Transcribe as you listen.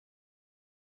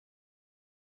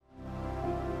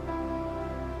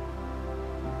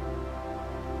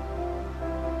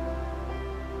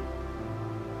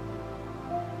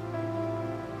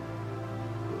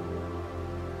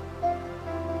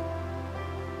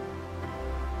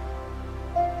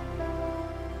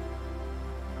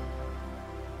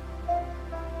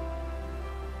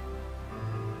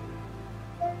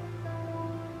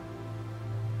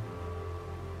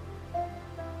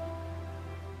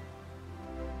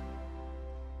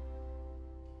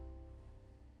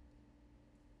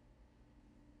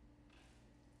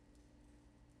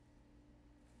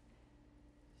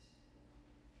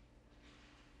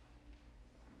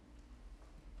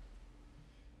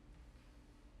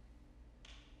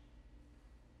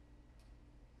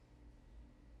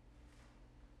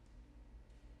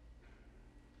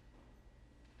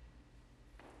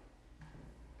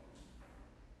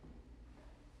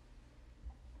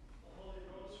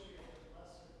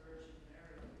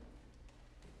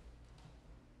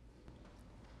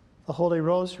the Holy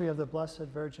Rosary of the Blessed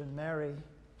Virgin Mary,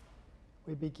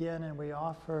 we begin and we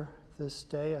offer this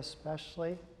day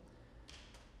especially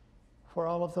for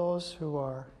all of those who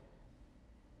are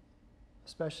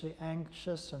especially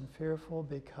anxious and fearful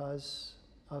because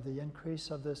of the increase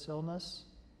of this illness,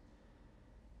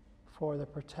 for the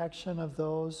protection of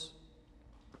those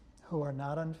who are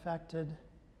not infected,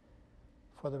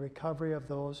 for the recovery of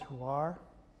those who are,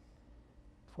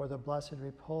 for the blessed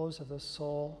repose of the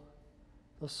soul,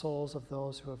 the souls of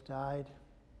those who have died.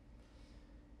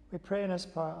 We pray in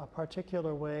a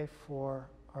particular way for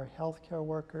our healthcare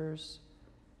workers,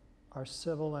 our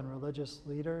civil and religious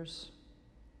leaders,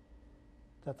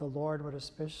 that the Lord would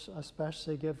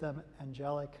especially give them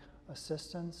angelic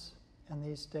assistance in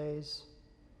these days,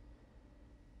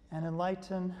 and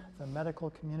enlighten the medical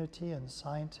community and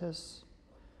scientists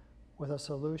with a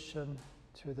solution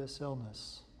to this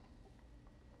illness.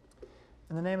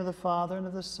 In the name of the Father, and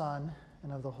of the Son,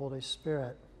 and of the Holy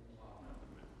Spirit.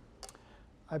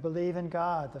 I believe in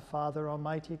God, the Father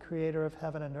Almighty, creator of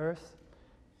heaven and earth,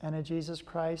 and in Jesus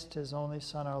Christ, his only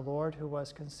Son, our Lord, who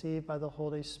was conceived by the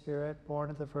Holy Spirit, born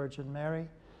of the Virgin Mary,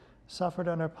 suffered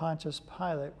under Pontius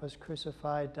Pilate, was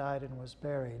crucified, died, and was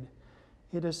buried.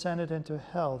 He descended into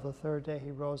hell. The third day he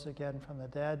rose again from the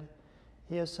dead.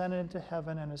 He ascended into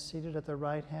heaven and is seated at the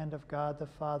right hand of God, the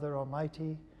Father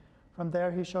Almighty. From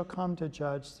there he shall come to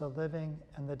judge the living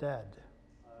and the dead.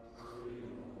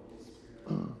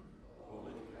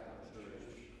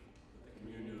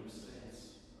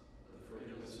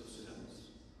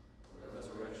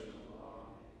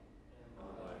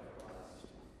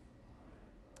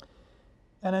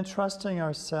 And entrusting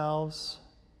ourselves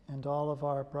and all of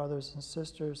our brothers and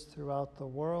sisters throughout the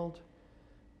world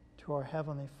to our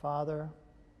Heavenly Father,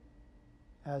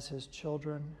 as his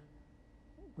children,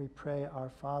 we pray,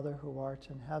 Our Father who art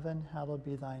in heaven, hallowed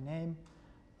be thy name.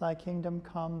 Thy kingdom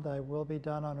come, thy will be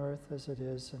done on earth as it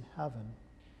is in heaven.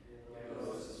 Give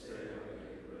us this day our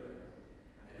daily bread,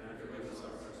 and forgive us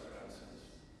our trespasses,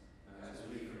 as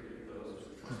we forgive those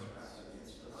who trespass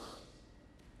against us.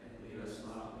 And lead us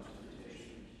not into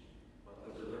temptation,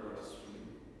 but deliver us from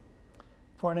evil.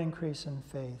 For an increase in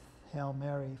faith, Hail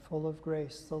Mary, full of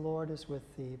grace, the Lord is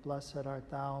with thee. Blessed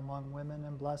art thou among women,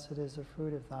 and blessed is the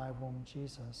fruit of thy womb,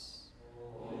 Jesus.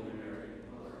 Holy Mary,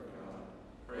 Mother of God,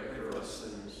 pray for us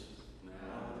sinners, now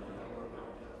and at the hour of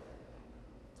our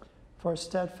death. For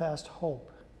steadfast hope,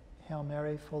 Hail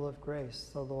Mary, full of grace,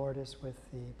 the Lord is with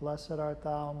thee. Blessed art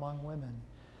thou among women,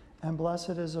 and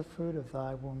blessed is the fruit of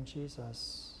thy womb,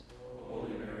 Jesus. Holy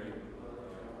Mary, Mother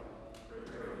of God, pray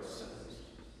for us sinners,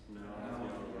 now and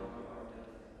at the hour of our death.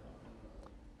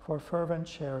 For fervent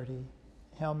charity,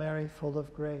 Hail Mary, full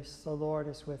of grace, the Lord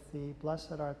is with thee.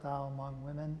 Blessed art thou among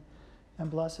women, and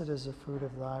blessed is the fruit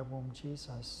of thy womb,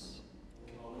 Jesus.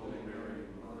 Holy Mary,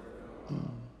 Mother of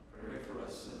God, pray for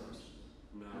us sinners,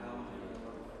 now and at the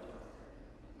hour of our death.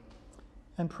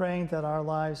 And praying that our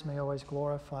lives may always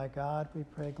glorify God, we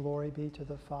pray, glory be to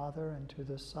the Father, and to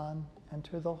the Son, and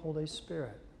to the Holy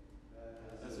Spirit.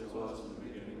 As it was in the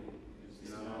beginning, is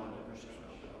now, and ever shall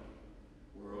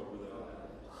be, world without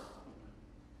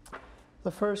end.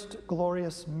 The first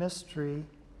glorious mystery,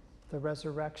 the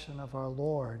resurrection of our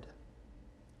Lord.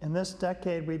 In this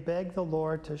decade, we beg the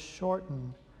Lord to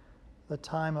shorten the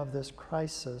time of this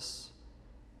crisis,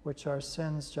 which our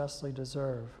sins justly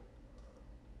deserve,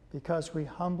 because we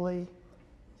humbly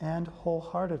and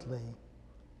wholeheartedly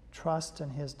trust in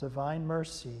his divine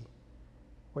mercy,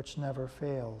 which never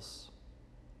fails.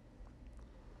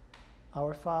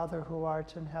 Our Father, who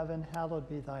art in heaven, hallowed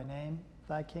be thy name.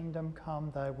 Thy kingdom come,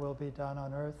 thy will be done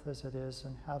on earth as it is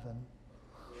in heaven.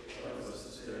 Give us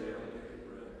this day our daily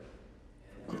bread,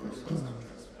 and forgive us our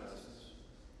trespasses,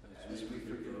 as we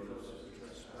forgive those who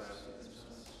trespass against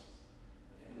us.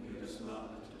 And lead us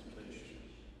not into temptation,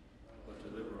 but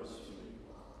deliver us from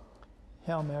evil.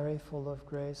 Hail Mary, full of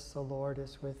grace, the Lord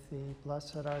is with thee.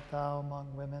 Blessed art thou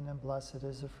among women, and blessed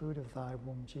is the fruit of thy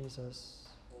womb, Jesus.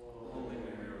 Holy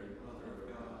Mary, Mother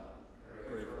of God,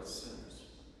 pray for us sinners,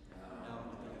 now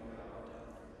and at the hour of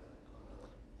our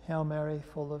death. Hail Mary,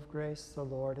 full of grace, the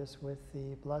Lord is with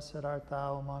thee. Blessed art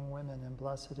thou among women, and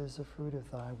blessed is the fruit of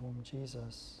thy womb,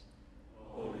 Jesus.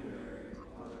 Holy Mary,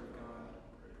 Mother of God,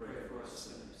 pray for us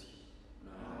sinners,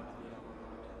 now and at the hour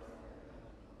of our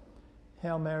death.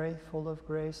 Hail Mary, full of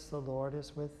grace, the Lord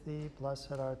is with thee.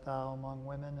 Blessed art thou among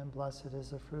women, and blessed is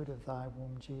the fruit of thy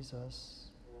womb, Jesus.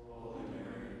 Holy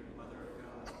Mary, Mother of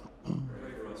God,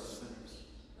 pray for us sinners,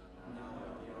 now and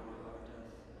at the hour of our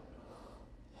death.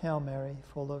 Hail Mary,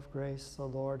 full of grace, the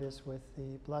Lord is with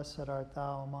thee. Blessed art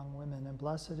thou among women, and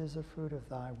blessed is the fruit of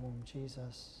thy womb,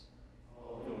 Jesus.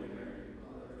 Holy Mary,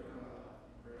 Mother of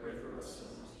God, pray for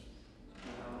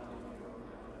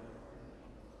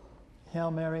Hail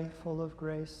Mary, full of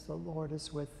grace, the Lord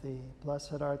is with thee.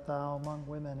 Blessed art thou among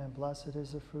women, and blessed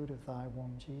is the fruit of thy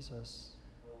womb, Jesus.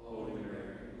 Holy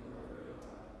Mary, Mother of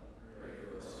God, pray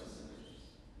for us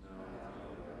sinners, now and at the hour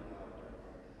of our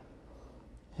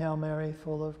death. Hail Mary,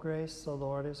 full of grace, the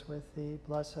Lord is with thee.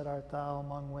 Blessed art thou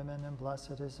among women, and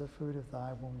blessed is the fruit of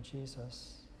thy womb,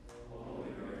 Jesus.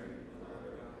 Holy Mary,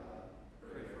 Mother of God,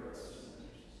 pray for us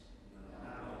sinners,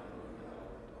 now and at the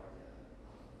hour of our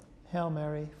death. Hail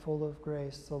Mary, full of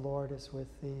grace, the Lord is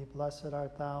with thee. Blessed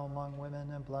art thou among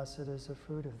women, and blessed is the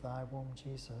fruit of thy womb,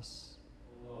 Jesus.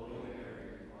 Holy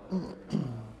Mary, Mother of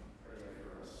God, pray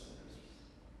for us sinners,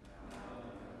 now and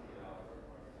at the hour of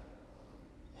our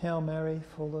death. Hail Mary,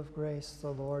 full of grace, the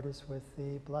Lord is with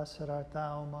thee. Blessed art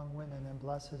thou among women, and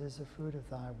blessed is the fruit of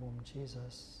thy womb,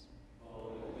 Jesus.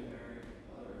 Holy Mary,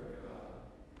 Mother of God,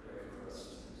 pray for us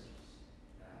sinners,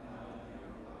 now and at the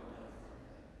hour of our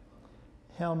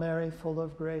death. Hail Mary, full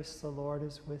of grace, the Lord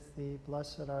is with thee.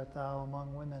 Blessed art thou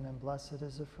among women, and blessed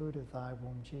is the fruit of thy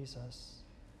womb, Jesus.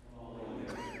 Holy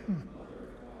Mary, Mother of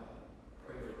God,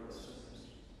 pray for us sinners,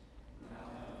 now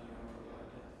and at the hour of our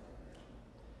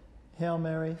death. Hail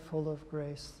Mary, full of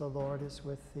grace, the Lord is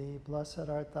with thee. Blessed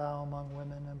art thou among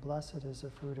women, and blessed is the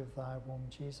fruit of thy womb,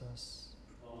 Jesus.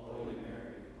 Holy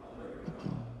Mary, Mother of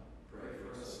God, pray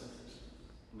for us sinners,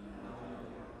 now and at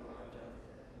the hour of our death.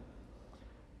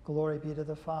 Glory be to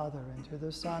the Father, and to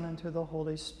the Son, and to the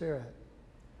Holy Spirit.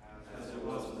 As it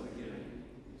was in the beginning,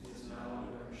 is now, and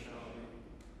ever shall be,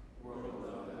 world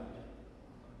without end.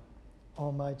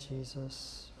 O my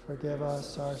Jesus, forgive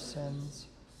us our sins,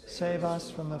 save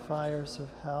us from the fires of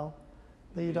hell,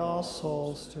 lead all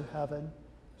souls to heaven,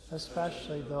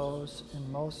 especially those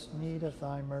in most need of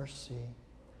thy mercy.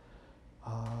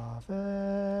 Ave,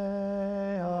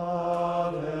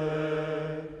 Ave,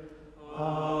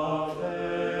 Ave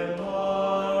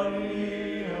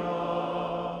Maria,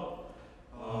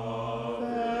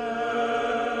 Ave,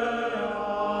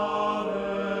 Ave,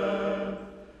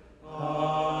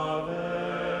 Ave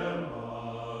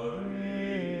Maria.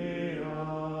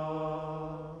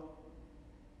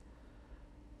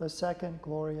 The second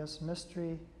glorious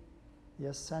mystery, the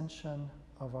Ascension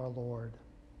of our Lord.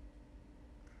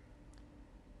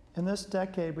 In this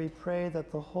decade, we pray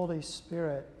that the Holy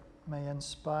Spirit may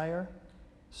inspire,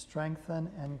 strengthen,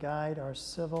 and guide our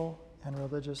civil and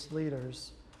religious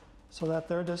leaders so that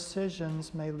their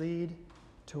decisions may lead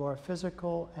to our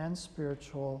physical and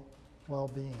spiritual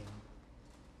well-being.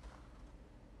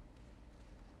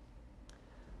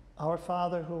 Our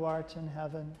Father who art in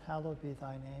heaven, hallowed be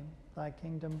thy name. Thy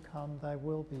kingdom come, thy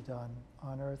will be done,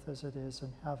 on earth as it is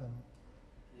in heaven.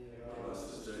 Give us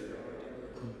this day our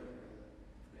daily bread,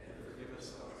 and forgive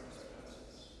us our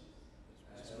trespasses,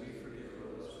 as we forgive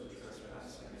those who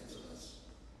trespass against us.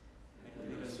 And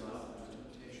lead us not into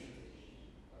temptation,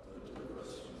 but deliver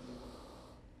us from evil.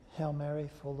 Hail Mary,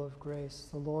 full of grace,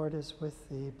 the Lord is with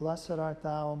thee. Blessed art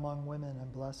thou among women,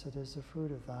 and blessed is the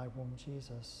fruit of thy womb,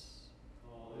 Jesus.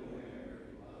 Holy Mary,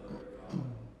 Mother of God,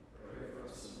 pray for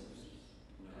us sinners,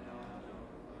 now and at the hour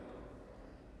of our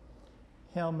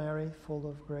death. Hail Mary, full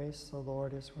of grace, the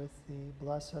Lord is with thee.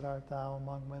 Blessed art thou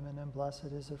among women, and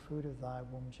blessed is the fruit of thy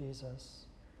womb, Jesus.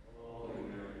 Holy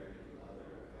Mary, Mother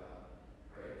of God,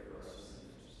 pray for us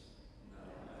sinners, now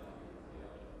and at the hour of our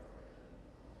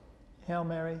death. Hail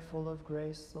Mary, full of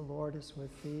grace, the Lord is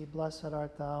with thee. Blessed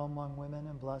art thou among women,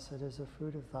 and blessed is the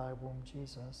fruit of thy womb,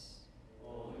 Jesus.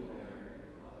 Holy Mary,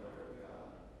 Mother of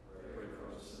God, pray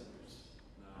for us sinners,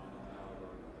 now and at the hour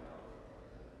of our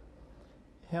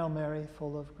death. Hail Mary,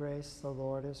 full of grace, the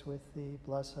Lord is with thee.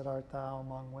 Blessed art thou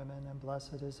among women, and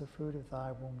blessed is the fruit of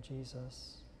thy womb,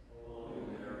 Jesus. Holy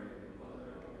Mary,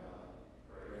 Mother of God,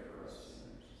 pray for us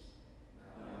sinners,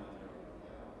 now and at the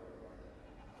hour of our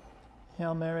death.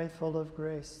 Hail Mary, full of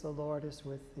grace, the Lord is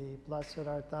with thee. Blessed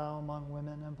art thou among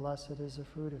women, and blessed is the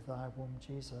fruit of thy womb,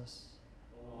 Jesus.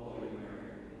 Holy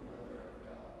Mary, Mother of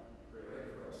God, pray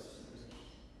for us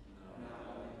sinners, now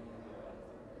and at the hour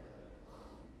of our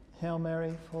death. Hail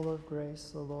Mary, full of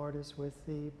grace, the Lord is with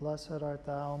thee. Blessed art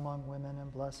thou among women,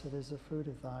 and blessed is the fruit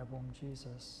of thy womb,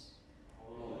 Jesus.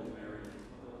 Holy Mary,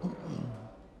 Mother of God,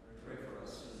 pray for us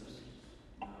sinners,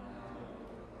 now and at the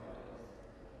hour of our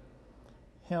death.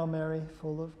 Hail Mary,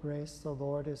 full of grace, the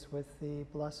Lord is with thee.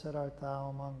 Blessed art thou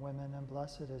among women, and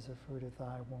blessed is the fruit of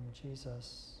thy womb,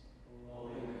 Jesus.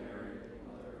 Holy Mary,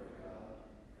 Mother of God,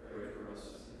 pray for us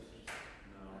sinners,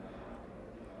 now and at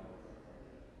the hour of our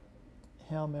death.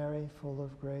 Hail Mary, full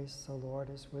of grace, the Lord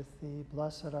is with thee.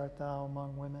 Blessed art thou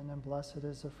among women, and blessed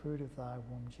is the fruit of thy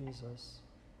womb, Jesus.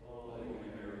 Holy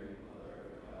Mary, Mother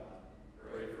of God,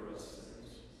 pray for us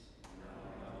sinners, now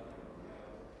and at the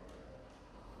hour of our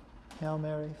death. Hail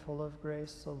Mary, full of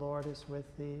grace, the Lord is with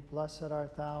thee. Blessed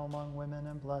art thou among women,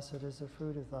 and blessed is the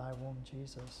fruit of thy womb,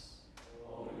 Jesus.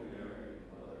 Holy Mary,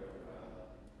 Mother of God,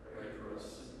 pray for us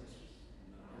sinners,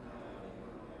 now and at the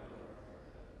hour of our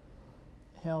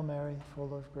death. Hail Mary,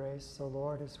 full of grace, the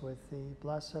Lord is with thee.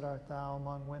 Blessed art thou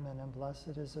among women, and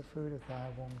blessed is the fruit of thy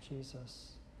womb,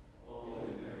 Jesus.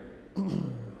 Holy Mary, Mother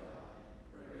of God,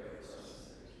 pray for us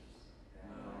sinners,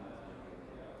 now and at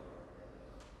the hour of our death.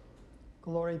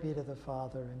 Glory be to the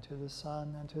Father, and to the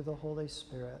Son, and to the Holy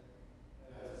Spirit.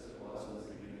 As it was in the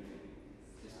beginning,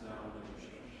 is now, and ever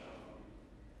shall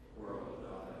be, world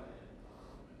without end.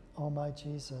 O my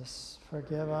Jesus,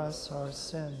 forgive us our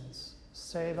sins,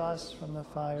 save us from the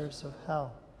fires of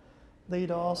hell,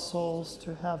 lead all souls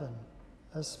to heaven,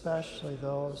 especially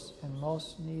those in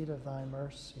most need of thy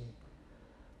mercy.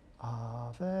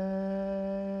 Ave,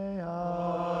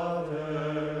 Ave,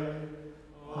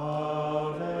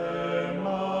 Ave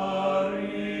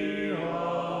Maria,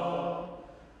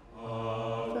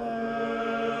 Ave,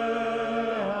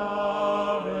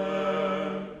 Ave,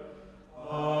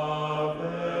 Ave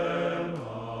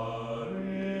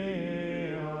Maria.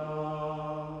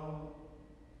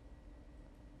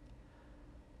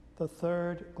 The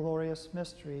third glorious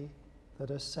mystery, the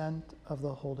descent of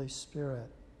the Holy Spirit.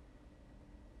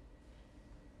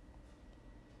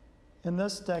 In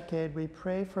this decade, we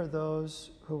pray for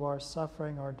those who are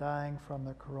suffering or dying from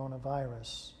the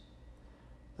coronavirus,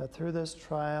 that through this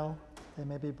trial they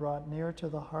may be brought near to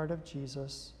the heart of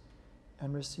Jesus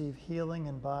and receive healing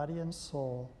in body and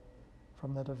soul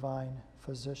from the divine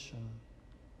physician.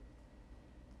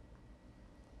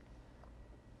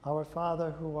 Our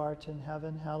Father, who art in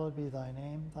heaven, hallowed be thy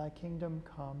name. Thy kingdom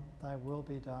come, thy will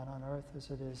be done on earth as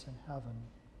it is in heaven.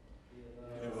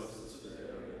 Give us this day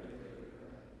our daily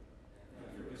bread, and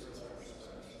forgive us our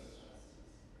trespasses,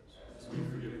 as we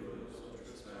forgive those who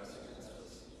trespass against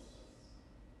us.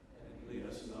 And lead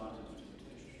us not into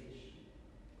temptation,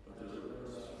 but deliver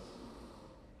us from evil.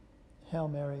 Hail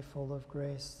Mary, full of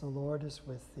grace, the Lord is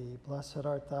with thee. Blessed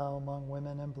art thou among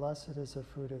women, and blessed is the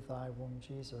fruit of thy womb,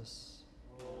 Jesus.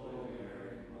 Holy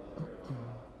Mary, Mother of God,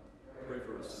 pray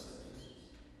for us sinners,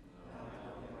 now and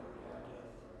at the hour of our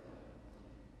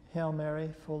death. Hail Mary,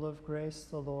 full of grace,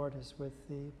 the Lord is with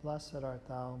thee. Blessed art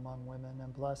thou among women,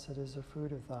 and blessed is the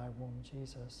fruit of thy womb,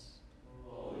 Jesus.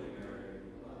 Holy Mary,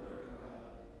 Mother of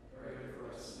God, pray for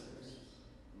us sinners,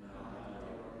 now and at the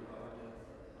hour of our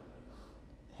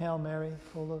death. Hail Mary,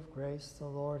 full of grace, the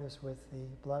Lord is with thee.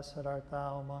 Blessed art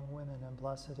thou among women, and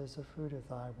blessed is the fruit of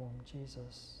thy womb,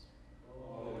 Jesus.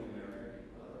 Holy Mary,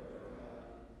 Mother of God,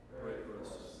 pray for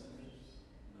us sinners,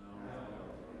 now and at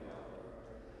the hour of our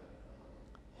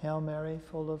death. Hail Mary,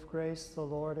 full of grace, the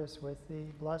Lord is with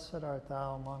thee. Blessed art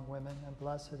thou among women, and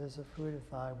blessed is the fruit of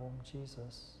thy womb,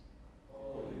 Jesus.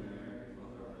 Holy Mary,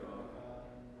 Mother of God,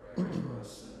 pray for us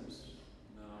sinners,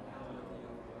 now and at the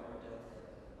hour of our death.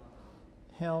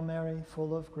 Hail Mary,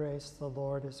 full of grace, the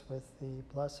Lord is with thee.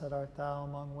 Blessed art thou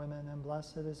among women, and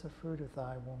blessed is the fruit of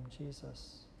thy womb,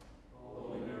 Jesus.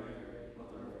 Holy Mary,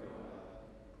 Mother of God,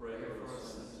 pray for us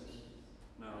sinners,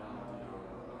 now and at the hour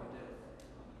of our death.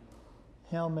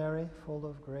 Hail Mary, full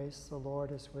of grace, the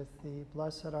Lord is with thee.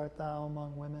 Blessed art thou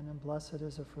among women, and blessed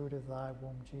is the fruit of thy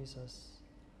womb, Jesus.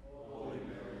 Holy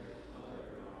Mary, Mother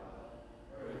of God,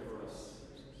 pray for us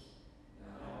sinners,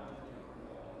 now and at the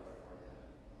hour of our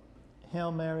death.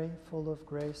 Hail Mary, full of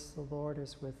grace, the Lord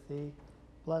is with thee.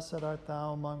 Blessed art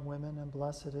thou among women, and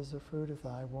blessed is the fruit of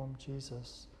thy womb,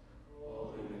 Jesus.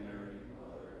 Holy Mary,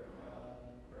 Mother of God,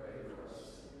 pray for us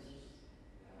sinners,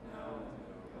 now and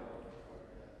at the hour of our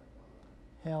death.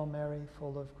 Hail Mary,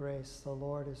 full of grace, the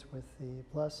Lord is with thee.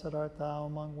 Blessed art thou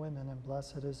among women, and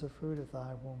blessed is the fruit of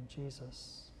thy womb,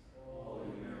 Jesus.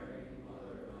 Holy Mary,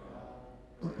 Mother of God,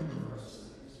 pray for us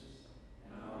sinners,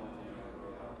 now and at the hour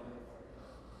of our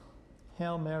death.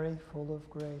 Hail Mary, full of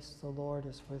grace, the Lord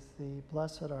is with thee.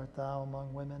 Blessed art thou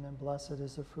among women, and blessed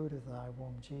is the fruit of thy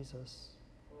womb, Jesus.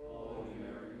 Holy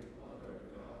Mary, Mother of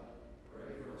God,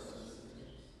 pray for us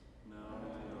sinners, now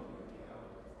and at the hour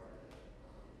of our death.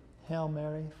 Hail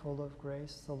Mary, full of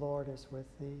grace, the Lord is with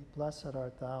thee. Blessed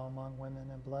art thou among women,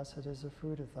 and blessed is the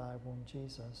fruit of thy womb,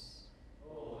 Jesus.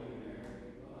 Holy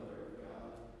Mary, Mother of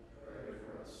God, pray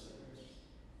for us sinners,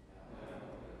 now and at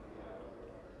the hour of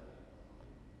our death.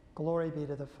 Glory be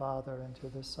to the Father, and to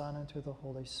the Son, and to the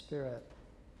Holy Spirit.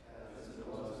 As it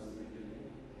was in the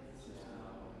beginning, is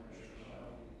now, and ever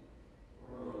shall be,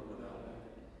 world without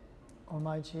end. O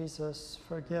my Jesus,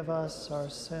 forgive us our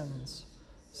sins,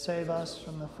 save us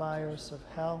from the fires of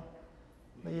hell,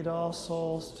 lead all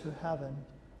souls to heaven,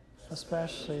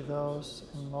 especially those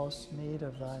in most need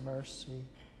of thy mercy.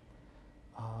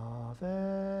 Ave,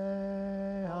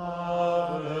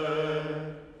 Ave,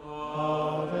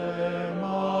 Ave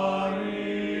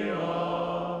Maria.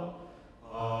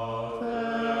 Ave,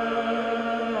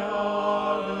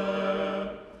 Ave,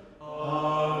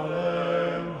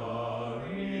 Ave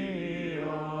Maria.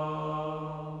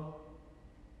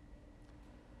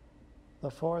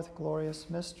 The fourth glorious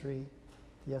mystery,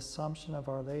 the Assumption of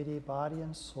Our Lady, body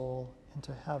and soul,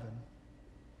 into heaven.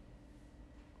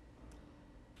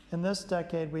 In this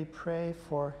decade, we pray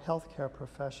for healthcare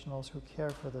professionals who care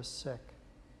for the sick,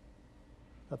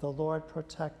 that the Lord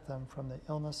protect them from the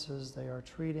illnesses they are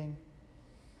treating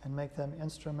and make them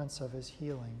instruments of His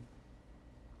healing.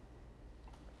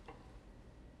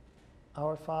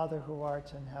 Our Father who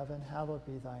art in heaven, hallowed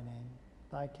be thy name.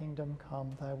 Thy kingdom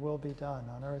come, thy will be done,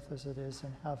 on earth as it is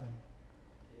in heaven.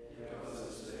 Give us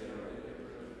this day our daily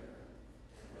bread,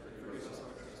 and forgive us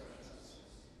our trespasses,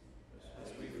 as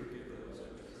we forgive those who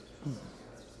trespass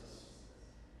against us.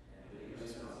 And lead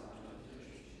us not into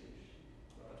temptation,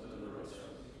 but deliver us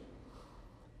from evil.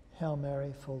 Hail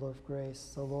Mary, full of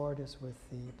grace, the Lord is with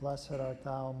thee. Blessed art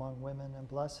thou among women, and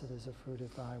blessed is the fruit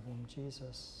of thy womb,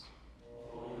 Jesus.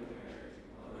 Holy Mary,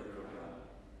 Mother of God,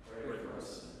 pray for us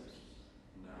sinners,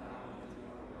 now and at the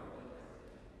hour of our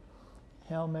death.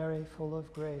 Hail Mary, full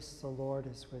of grace, the Lord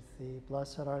is with thee.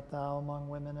 Blessed art thou among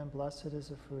women, and blessed is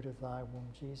the fruit of thy womb,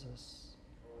 Jesus.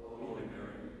 Holy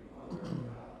Mary, Mother of God,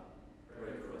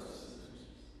 pray for us sinners,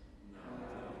 now and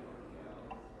at the hour of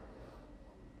our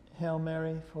death. Hail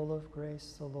Mary, full of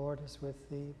grace, the Lord is with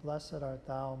thee. Blessed art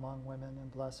thou among women,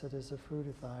 and blessed is the fruit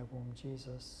of thy womb,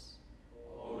 Jesus.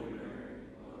 Holy Mary,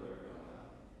 Mother of God,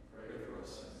 pray for us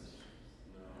sinners,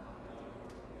 now and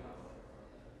at the hour of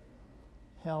our death.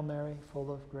 Hail Mary, full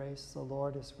of grace, the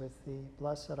Lord is with thee.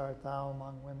 Blessed art thou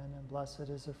among women, and blessed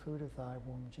is the fruit of thy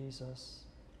womb, Jesus.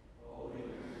 Holy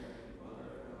Mary,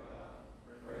 Mother of God,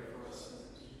 pray for us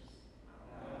sinners,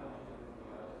 now and at the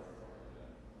hour of our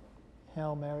death.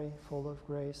 Hail Mary, full of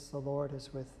grace, the Lord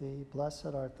is with thee.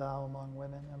 Blessed art thou among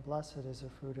women, and blessed is the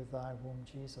fruit of thy womb,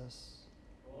 Jesus.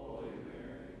 Holy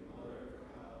Mary, Mother of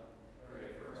God, pray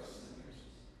for us sinners,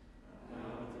 now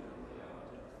and at the hour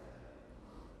of our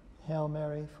death. Hail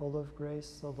Mary, full of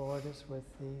grace, the Lord is with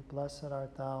thee. Blessed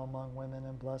art thou among women,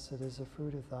 and blessed is the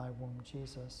fruit of thy womb,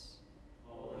 Jesus.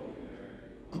 Holy Mary,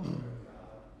 Mother of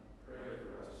God, pray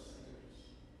for us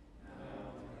sinners,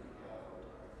 now and at the hour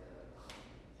of our death.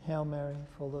 Hail Mary,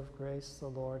 full of grace, the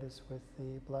Lord is with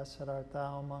thee. Blessed art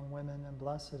thou among women, and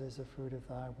blessed is the fruit of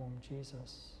thy womb,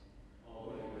 Jesus.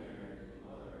 Holy Mary,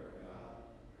 Mother of God,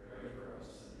 pray for us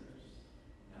sinners,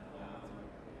 now and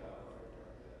at the hour of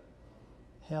our death.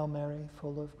 Hail Mary,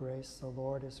 full of grace, the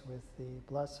Lord is with thee.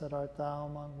 Blessed art thou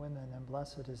among women, and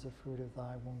blessed is the fruit of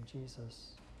thy womb,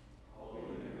 Jesus. Holy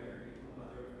Mary,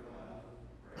 Mother of God,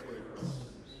 pray for us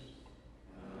sinners,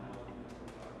 now and at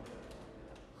the hour of our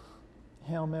death.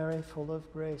 Hail Mary, full of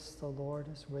grace, the Lord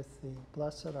is with thee.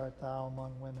 Blessed art thou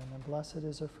among women, and blessed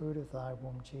is the fruit of thy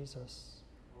womb, Jesus.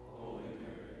 Holy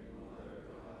Mary, Mother of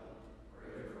God,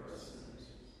 pray for us sinners,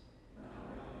 now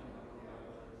and at the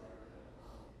hour of our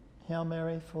death. Hail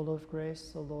Mary, full of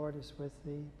grace, the Lord is with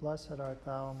thee. Blessed art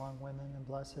thou among women, and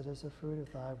blessed is the fruit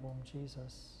of thy womb,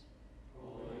 Jesus.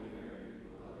 Holy Mary,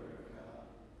 Mother of God,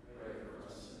 pray for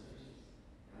us sinners,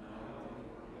 now and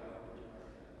at the hour of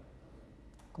our death.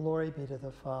 Glory be to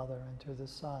the Father, and to the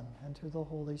Son, and to the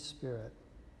Holy Spirit.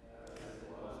 As it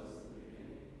was in the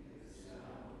beginning, is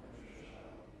now, and ever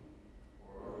shall be,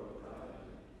 world without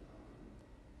end.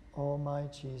 O my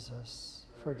Jesus,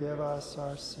 forgive us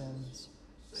our sins,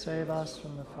 save us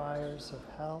from the fires of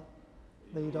hell,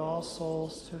 lead all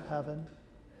souls to heaven,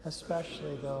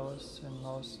 especially those in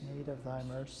most need of thy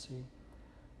mercy.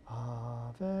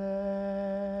 Ave,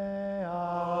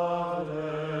 Ave,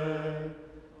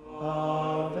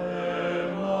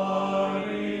 Ave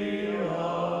Maria.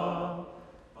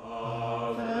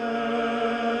 Ave,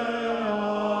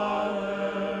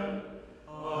 Ave,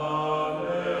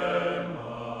 Ave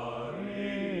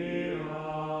Maria.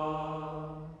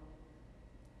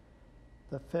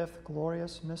 The fifth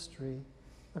glorious mystery,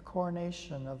 the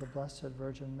coronation of the Blessed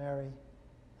Virgin Mary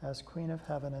as Queen of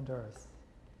Heaven and Earth.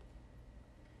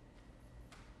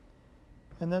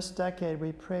 In this decade,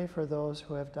 we pray for those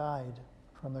who have died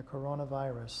from the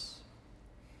coronavirus,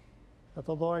 that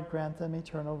the Lord grant them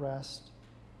eternal rest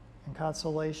and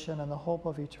consolation and the hope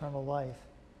of eternal life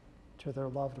to their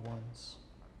loved ones.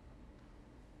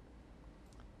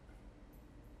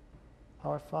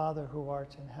 Our Father who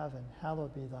art in heaven,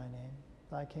 hallowed be thy name.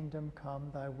 Thy kingdom come,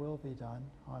 thy will be done,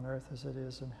 on earth as it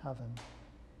is in heaven.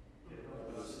 Give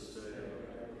us this day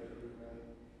our daily bread,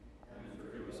 and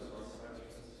forgive us our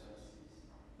trespasses,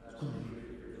 as we forgive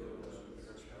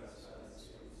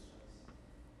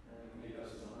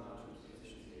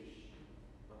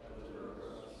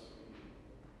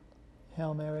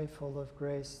Hail Mary, full of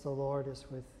grace, the Lord is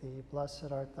with thee.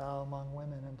 Blessed art thou among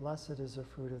women, and blessed is the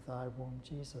fruit of thy womb,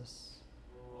 Jesus.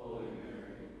 Holy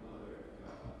Mary, Mother of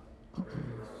God, pray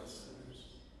for us sinners,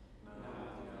 now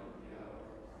and at the hour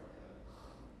of our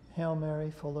death. Hail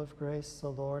Mary, full of grace, the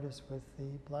Lord is with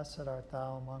thee. Blessed art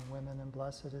thou among women, and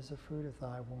blessed is the fruit of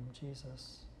thy womb,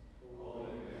 Jesus. Holy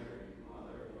Mary,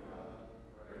 Mother of God,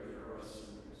 pray for us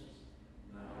sinners,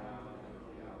 now and at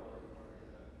the hour of our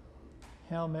death.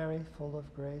 Hail Mary, full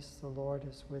of grace, the Lord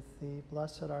is with thee.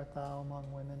 Blessed art thou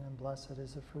among women, and blessed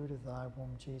is the fruit of thy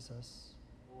womb, Jesus.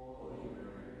 Holy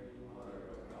Mary, Mother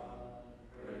of God,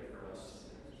 pray for us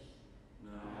sinners,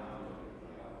 now and at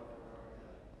the hour of our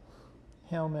death.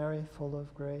 Hail Mary, full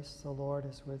of grace, the Lord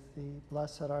is with thee.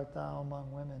 Blessed art thou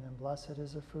among women, and blessed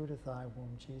is the fruit of thy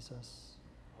womb, Jesus.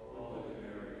 Holy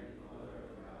Mary, Mother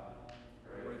of God,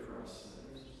 pray for us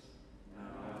sinners, now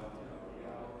and at the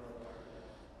hour of our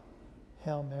death.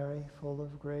 Hail Mary, full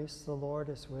of grace, the Lord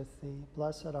is with thee.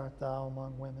 Blessed art thou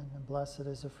among women, and blessed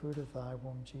is the fruit of thy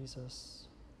womb, Jesus.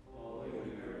 Holy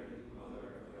Mary, Mother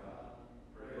of God,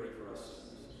 pray for us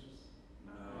sinners,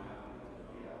 now and at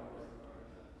the hour of our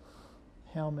death.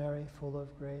 Hail Mary, full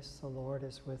of grace, the Lord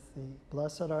is with thee.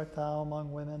 Blessed art thou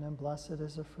among women, and blessed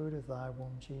is the fruit of thy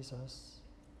womb, Jesus.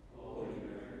 Holy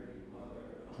Mary, Mother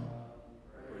of God,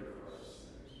 pray for us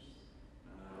sinners,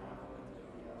 now and at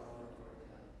the hour of our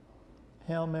death.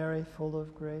 Hail Mary, full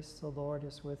of grace, the Lord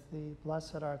is with thee.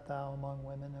 Blessed art thou among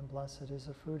women, and blessed is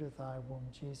the fruit of thy womb,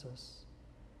 Jesus.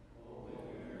 Holy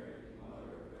Mary,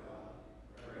 Mother of God,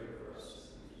 pray for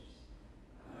us sinners,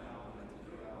 now and at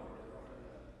the hour of our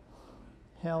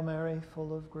death. Hail Mary,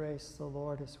 full of grace, the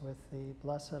Lord is with thee.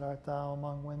 Blessed art thou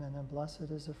among women, and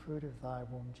blessed is the fruit of thy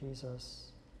womb,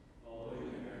 Jesus. Holy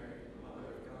Mary, Mother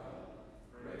of God,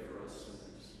 pray for us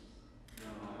sinners,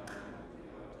 now and at the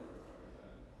hour of our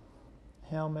death.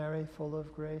 Hail Mary, full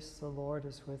of grace, the Lord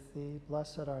is with thee.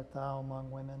 Blessed art thou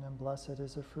among women, and blessed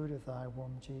is the fruit of thy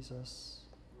womb, Jesus.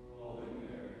 Holy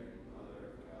Mary, Mother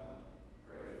of God,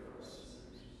 pray for us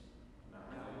sinners, now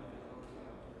and at the hour of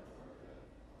our death.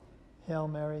 Hail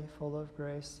Mary, full of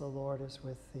grace, the Lord is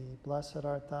with thee. Blessed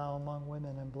art thou among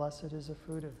women, and blessed is the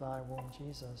fruit of thy womb,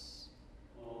 Jesus.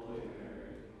 Holy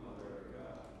Mary, Mother of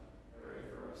God, pray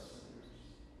for us sinners,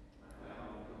 now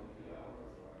and at the hour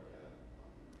of our death.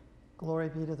 Glory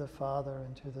be to the Father,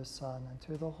 and to the Son, and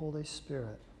to the Holy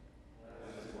Spirit.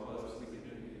 As it was in the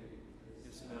beginning,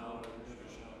 is now, and ever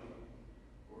shall be,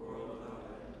 world without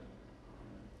end.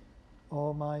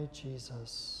 O my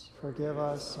Jesus, forgive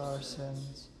us our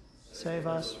sins, save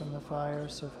us from the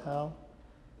fires of hell,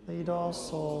 lead all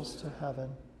souls to heaven,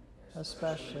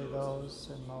 especially those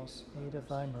in most need of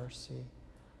thy mercy.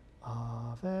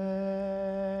 Ave,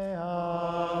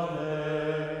 Ave,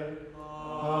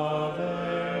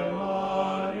 Ave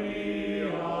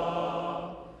Maria,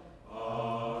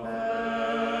 Ave,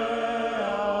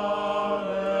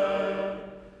 Ave,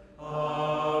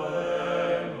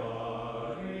 Ave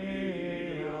Maria.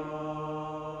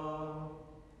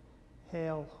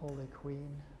 Hail, Holy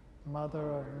Queen,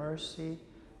 Mother of mercy,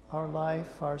 our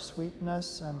life, our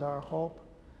sweetness, and our hope.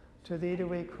 To thee do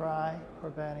we cry, poor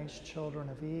banished children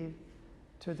of Eve.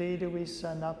 To thee do we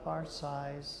send up our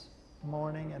sighs,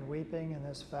 mourning and weeping in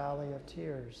this valley of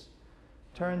tears.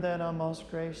 Turn then, O most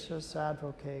gracious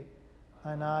Advocate,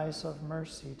 thine eyes of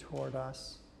mercy toward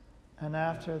us, and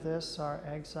after this our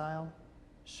exile,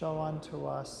 show unto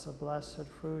us the blessed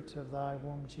fruit of thy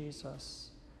womb,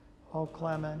 Jesus. O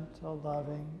clement, O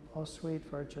loving, O sweet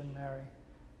Virgin Mary,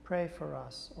 pray for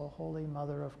us, O Holy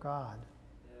Mother of God.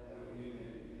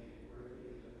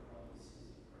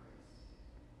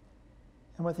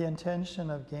 And with the intention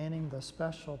of gaining the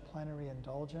special plenary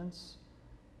indulgence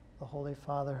the Holy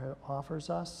Father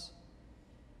offers us,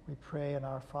 we pray in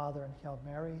Our Father and Hail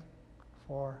Mary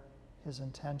for his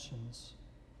intentions.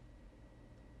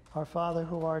 Our Father,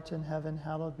 who art in heaven,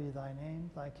 hallowed be thy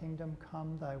name. Thy kingdom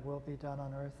come, thy will be done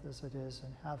on earth as it is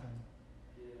in heaven.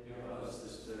 Give us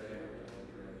this day our daily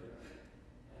bread,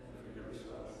 and forgive us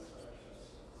our trespasses,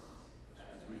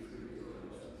 as we forgive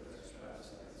those who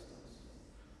trespass against us.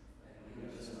 And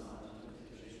lead us not into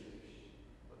temptation,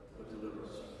 but deliver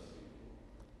us from evil.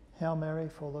 Hail Mary,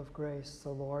 full of grace, the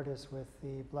Lord is with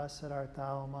thee. Blessed art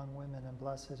thou among women, and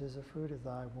blessed is the fruit of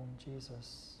thy womb,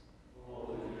 Jesus.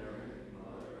 Holy Mary,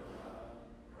 Mother of God,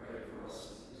 pray for us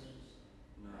sinners,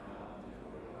 now and at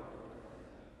the hour of our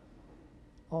death.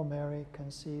 O Mary,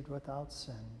 conceived without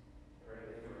sin. Pray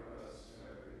for us who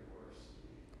have recourse to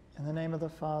thee. In the name of the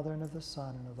Father, and of the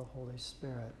Son, and of the Holy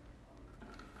Spirit.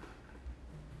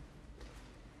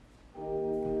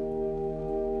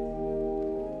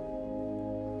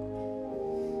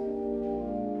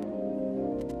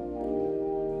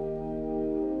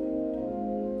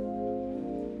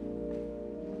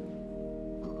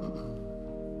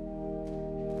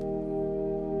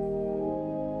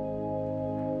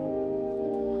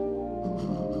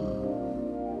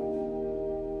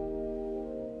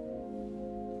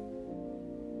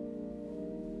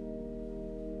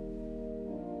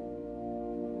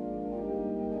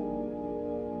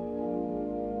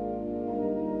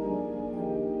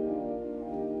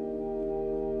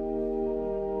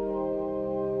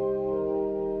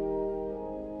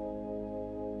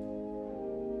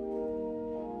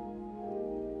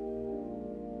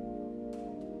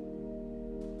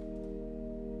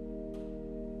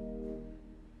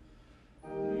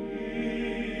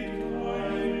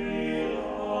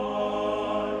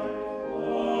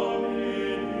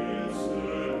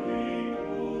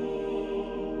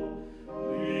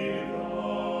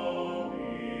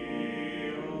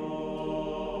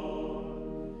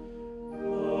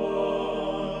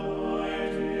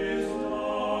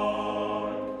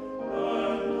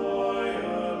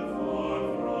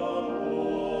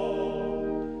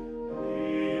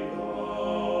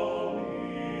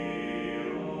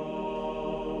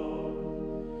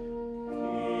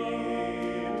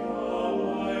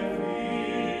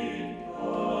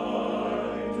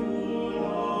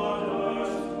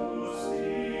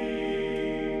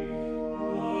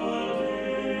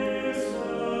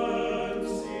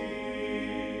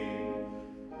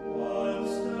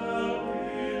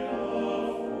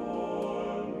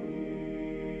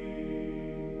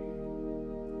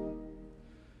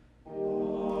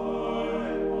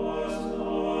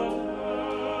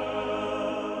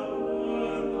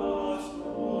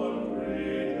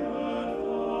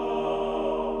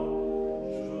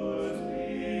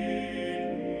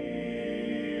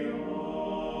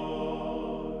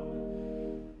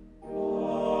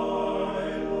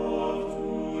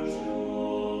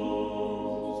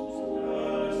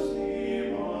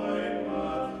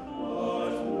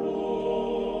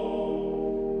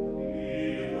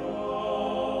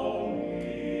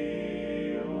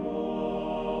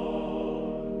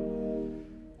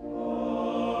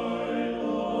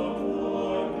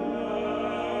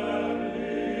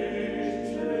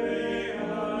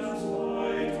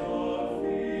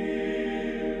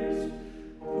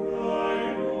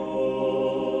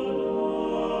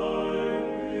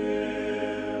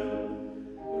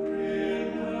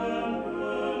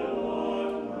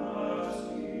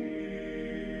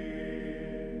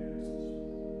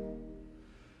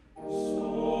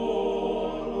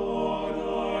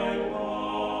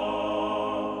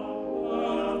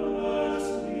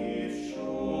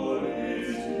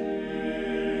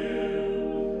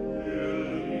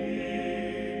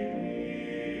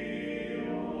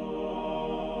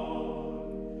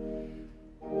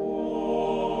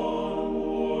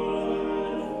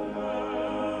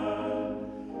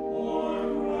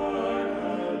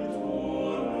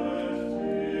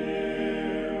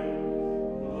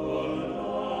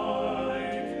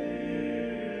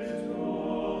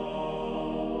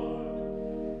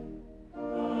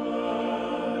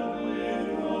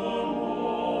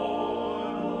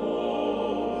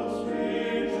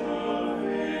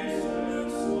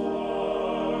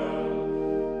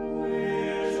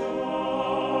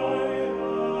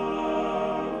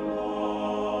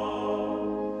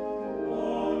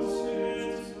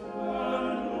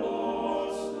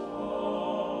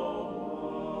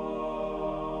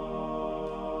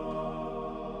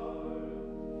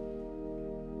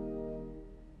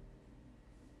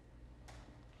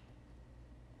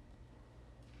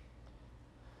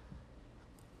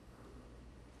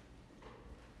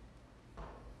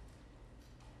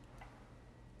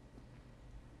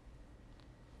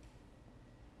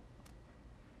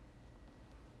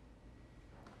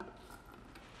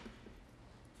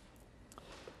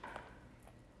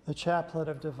 The Chaplet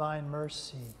of Divine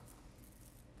Mercy.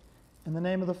 In the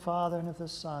name of the Father, and of the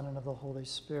Son, and of the Holy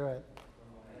Spirit.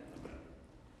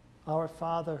 Our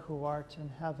Father, who art in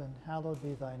heaven, hallowed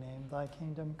be thy name. Thy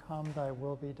kingdom come, thy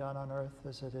will be done on earth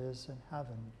as it is in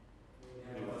heaven.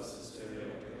 Give us this day our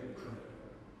daily bread,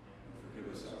 and forgive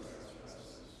us our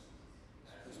trespasses,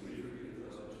 as we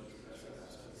forgive those who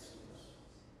trespass against us.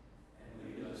 And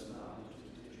lead us not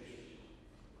into temptation,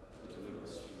 but deliver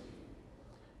us from evil.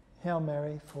 Hail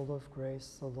Mary, full of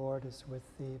grace, the Lord is with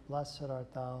thee. Blessed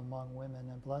art thou among women,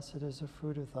 and blessed is the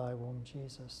fruit of thy womb,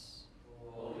 Jesus.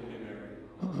 Holy Mary,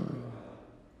 Mother of God,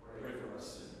 pray for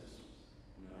us sinners,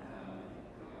 now and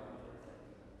at the hour of our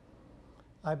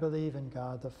death. I believe in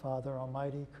God, the Father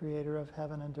Almighty, creator of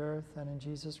heaven and earth, and in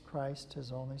Jesus Christ,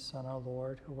 his only Son, our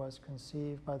Lord, who was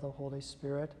conceived by the Holy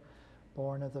Spirit,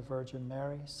 born of the Virgin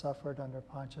Mary, suffered under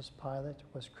Pontius Pilate,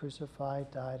 was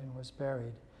crucified, died, and was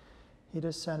buried. He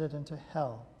descended into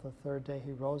hell. The third day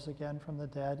he rose again from the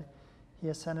dead. He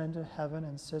ascended into heaven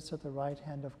and sits at the right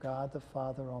hand of God, the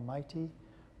Father Almighty.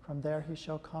 From there he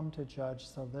shall come to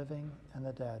judge the living and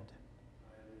the dead.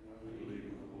 I believe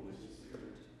in the Holy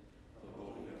Spirit, the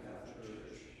Holy Catholic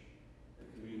Church, the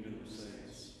communion of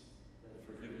saints, the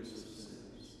forgiveness of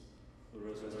sins, the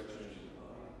resurrection of the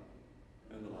body,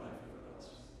 and the life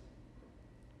everlasting.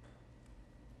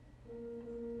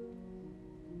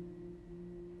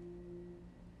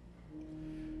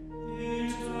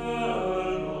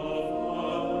 Eternal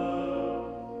Father,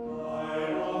 I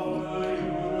offer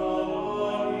you the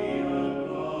body and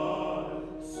blood,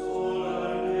 soul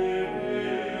and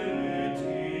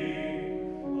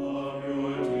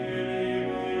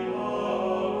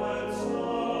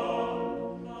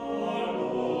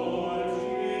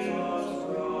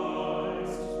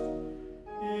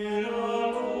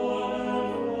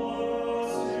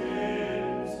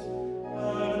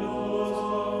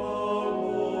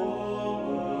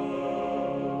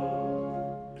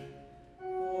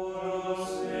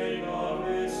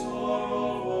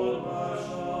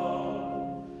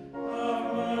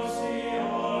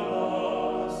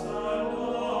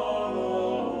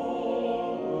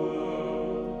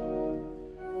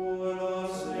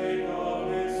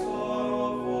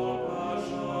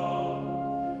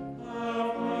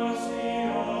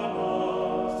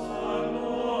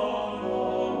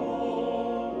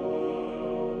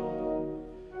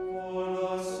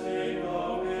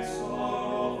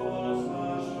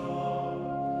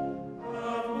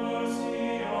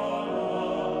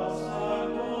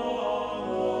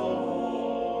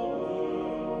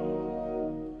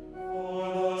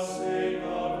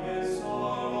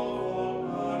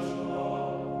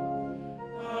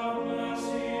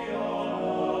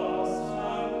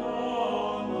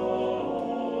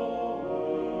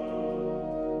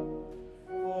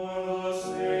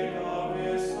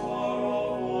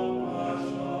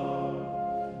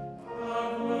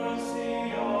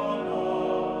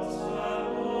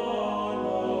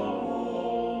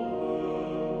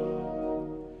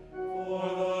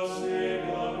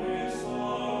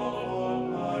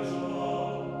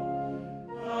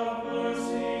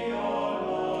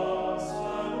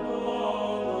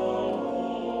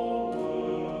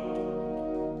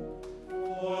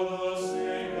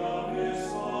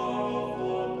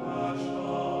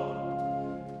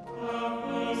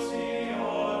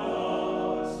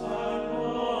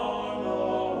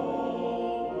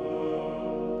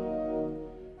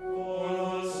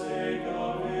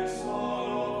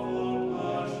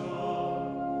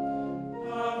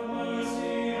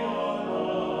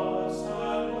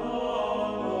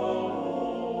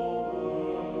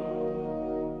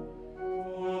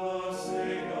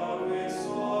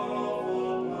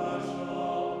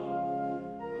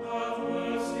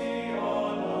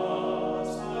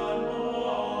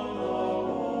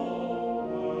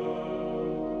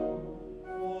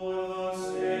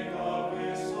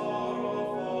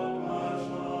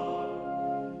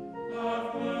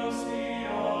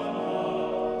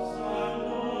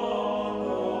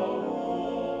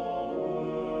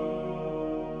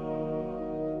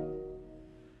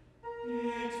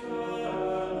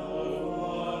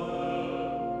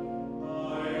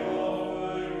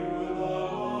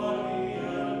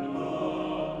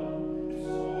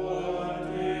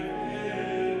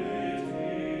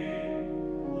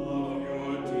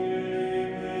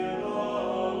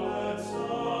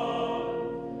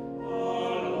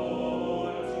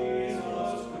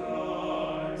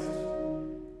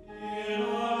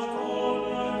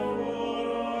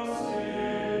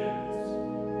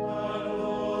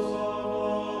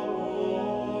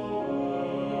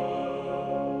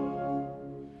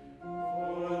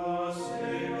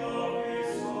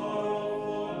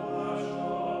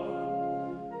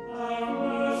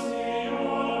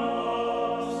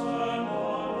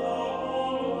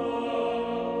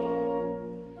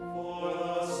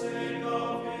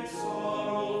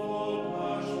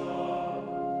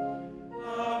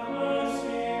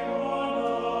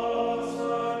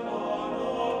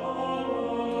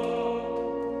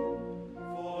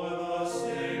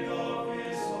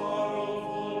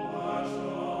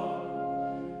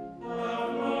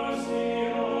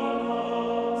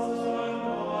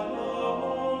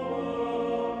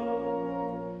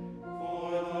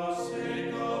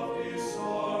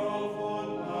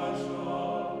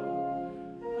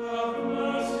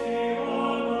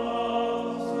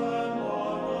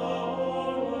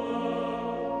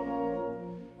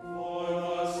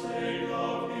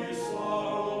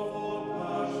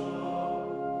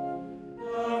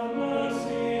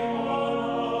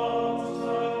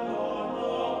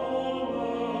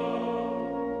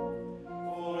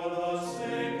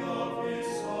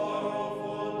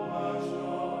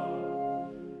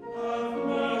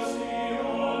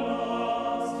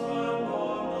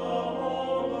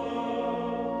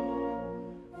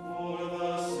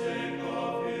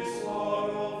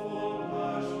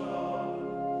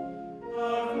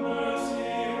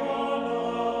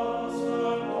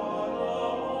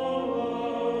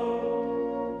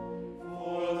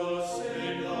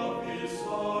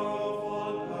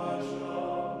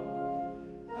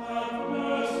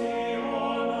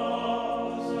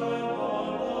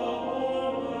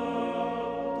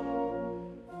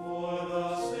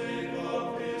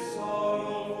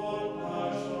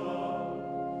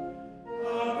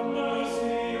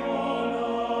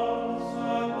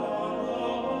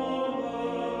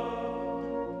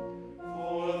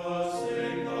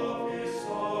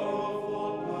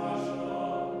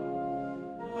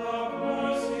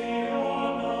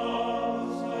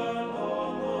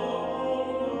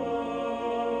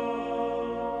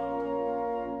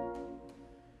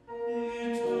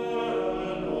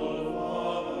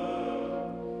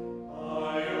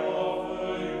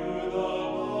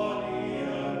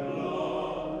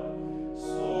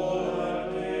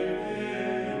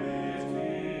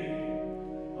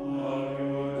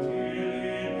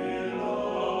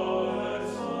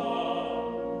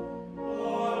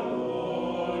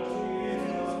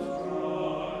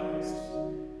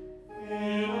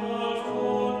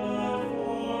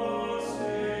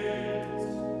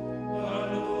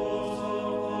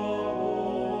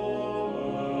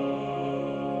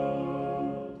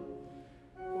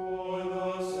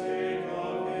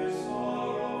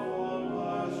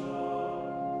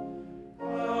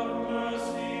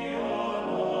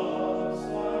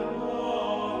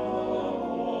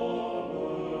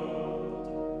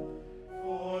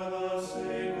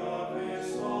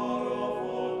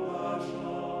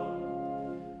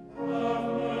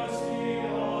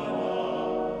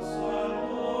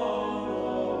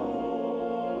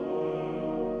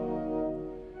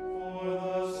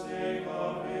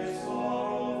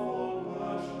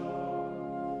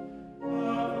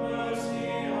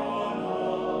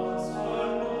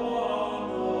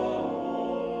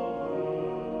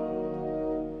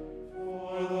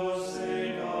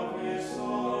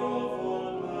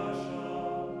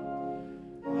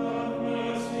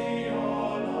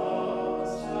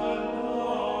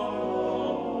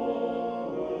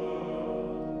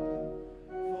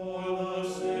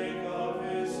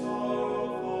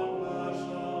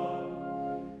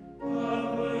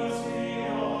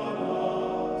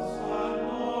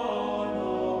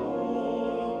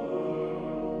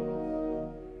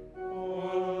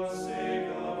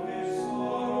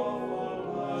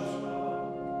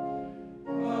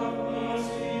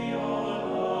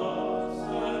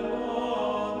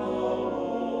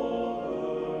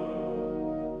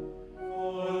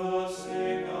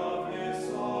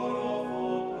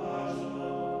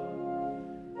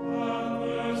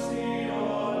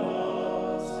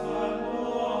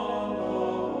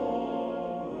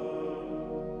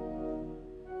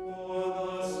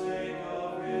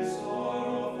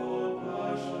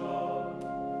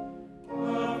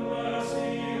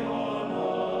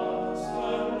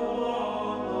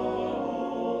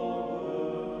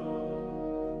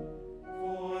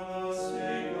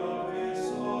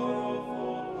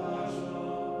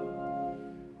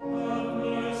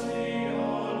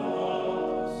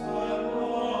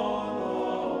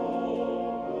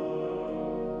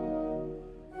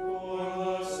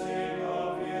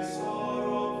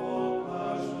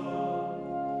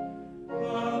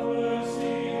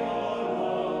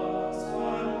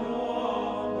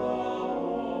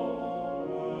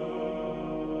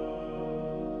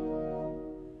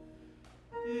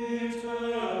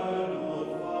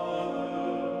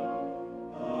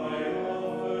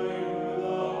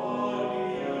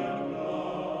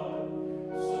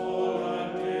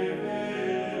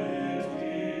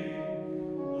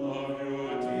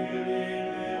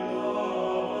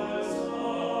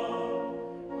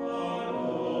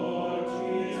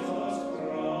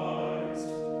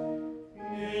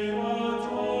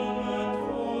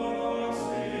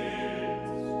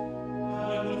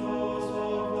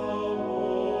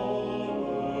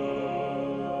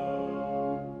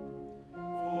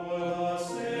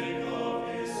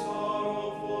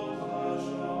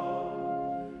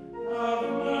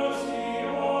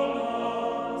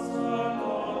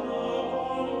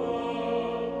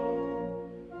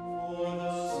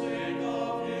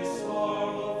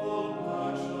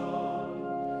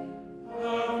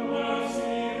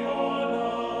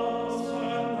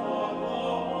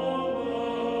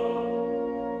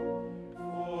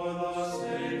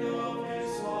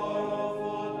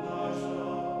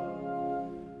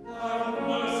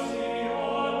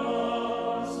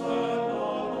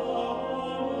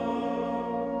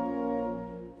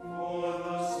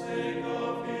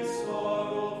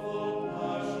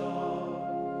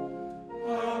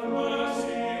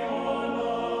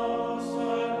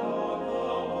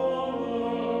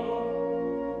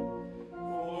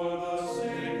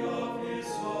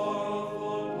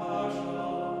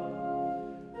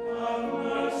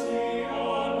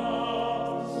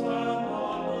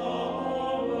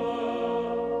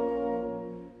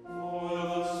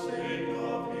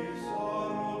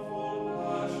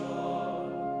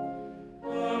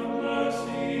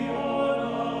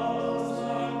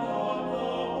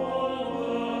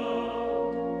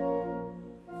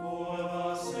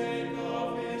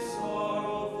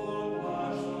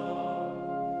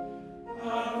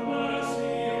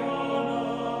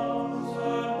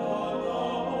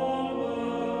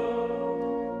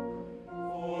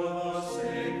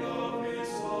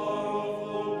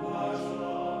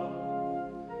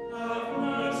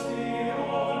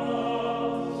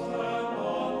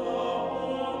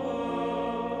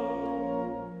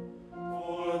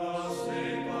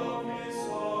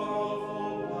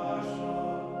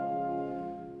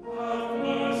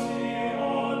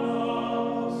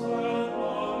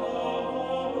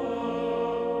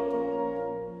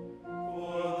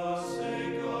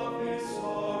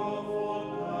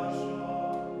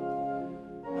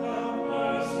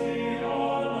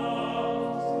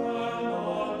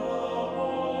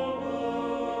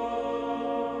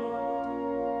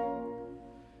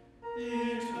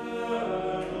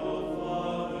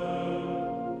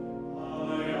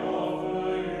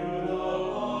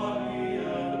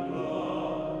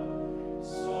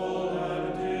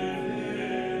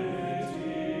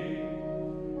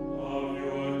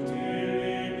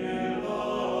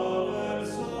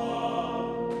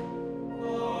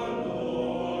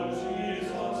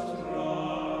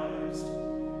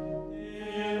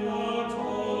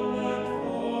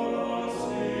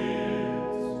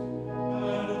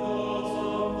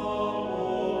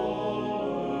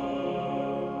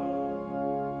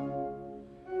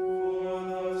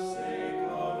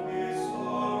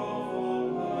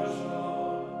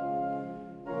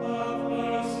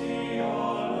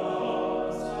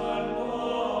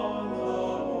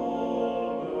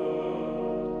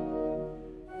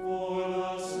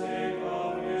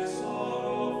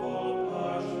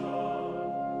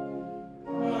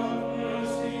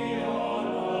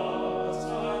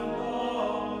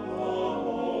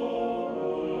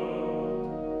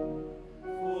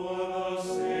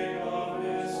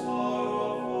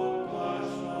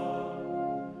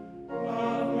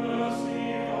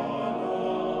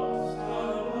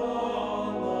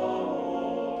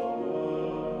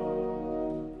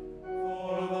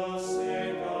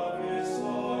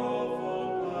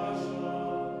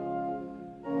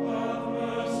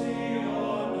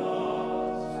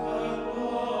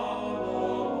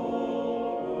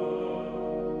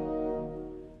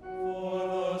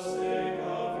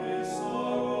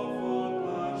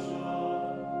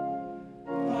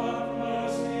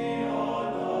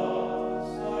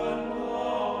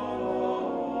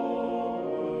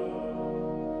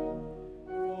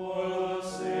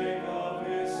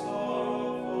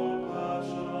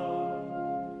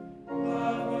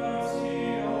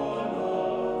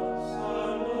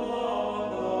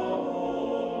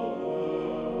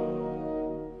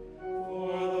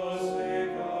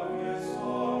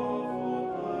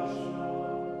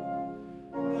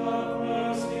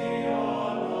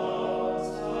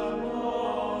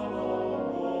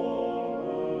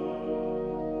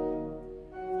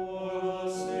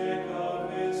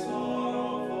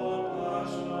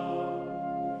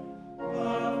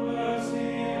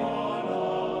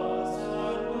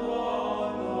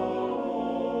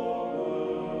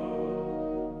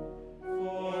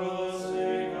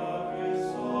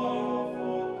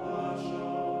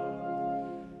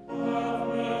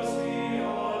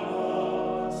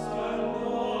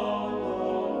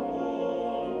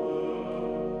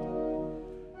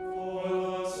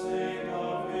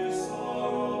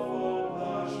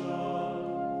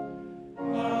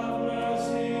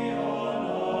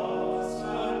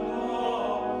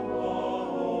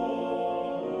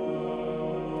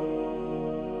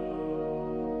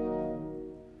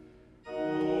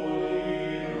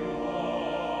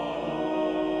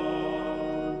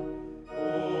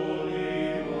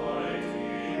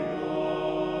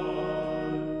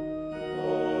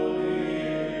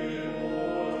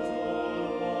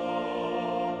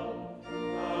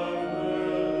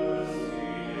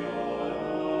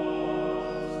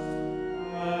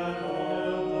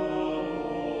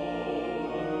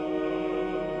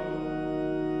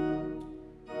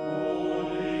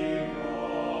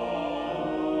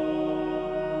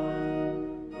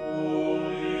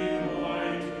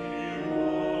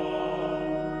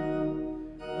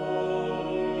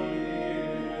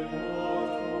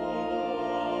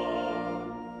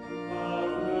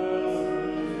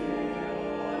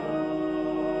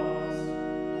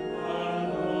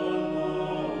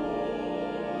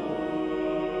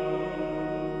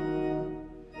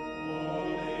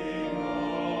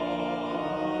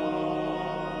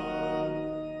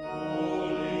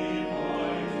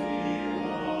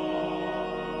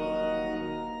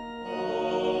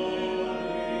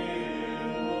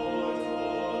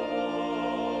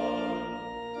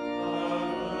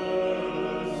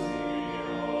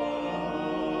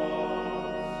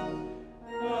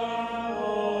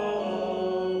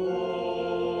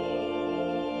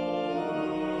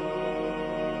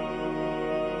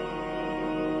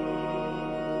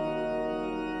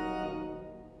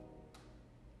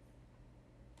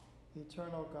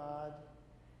eternal God,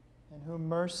 in whom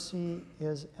mercy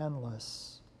is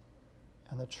endless,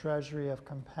 and the treasury of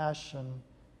compassion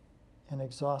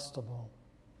inexhaustible,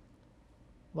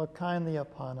 look kindly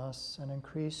upon us and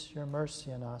increase your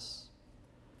mercy in us,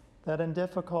 that in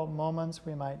difficult moments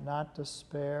we might not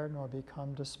despair nor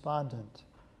become despondent,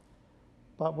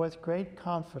 but with great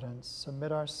confidence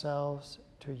submit ourselves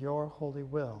to your holy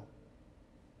will,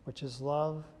 which is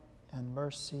love and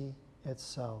mercy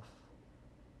itself.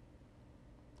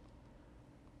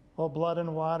 O blood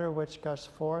and water which gush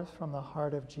forth from the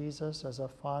heart of Jesus as a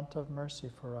font of mercy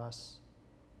for us,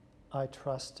 I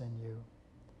trust in you.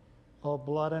 O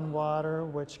blood and water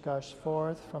which gush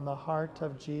forth from the heart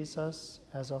of Jesus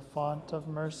as a font of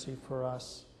mercy for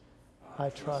us, I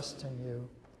trust in you.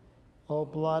 O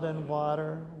blood and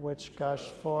water which gush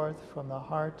forth from the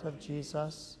heart of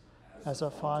Jesus as a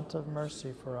font of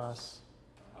mercy for us,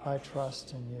 I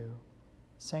trust in you.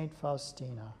 Saint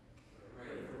Faustina,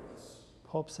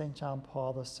 Pope St. John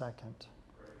Paul II,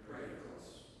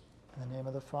 in the name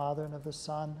of the Father, and of the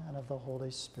Son, and of the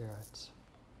Holy Spirit.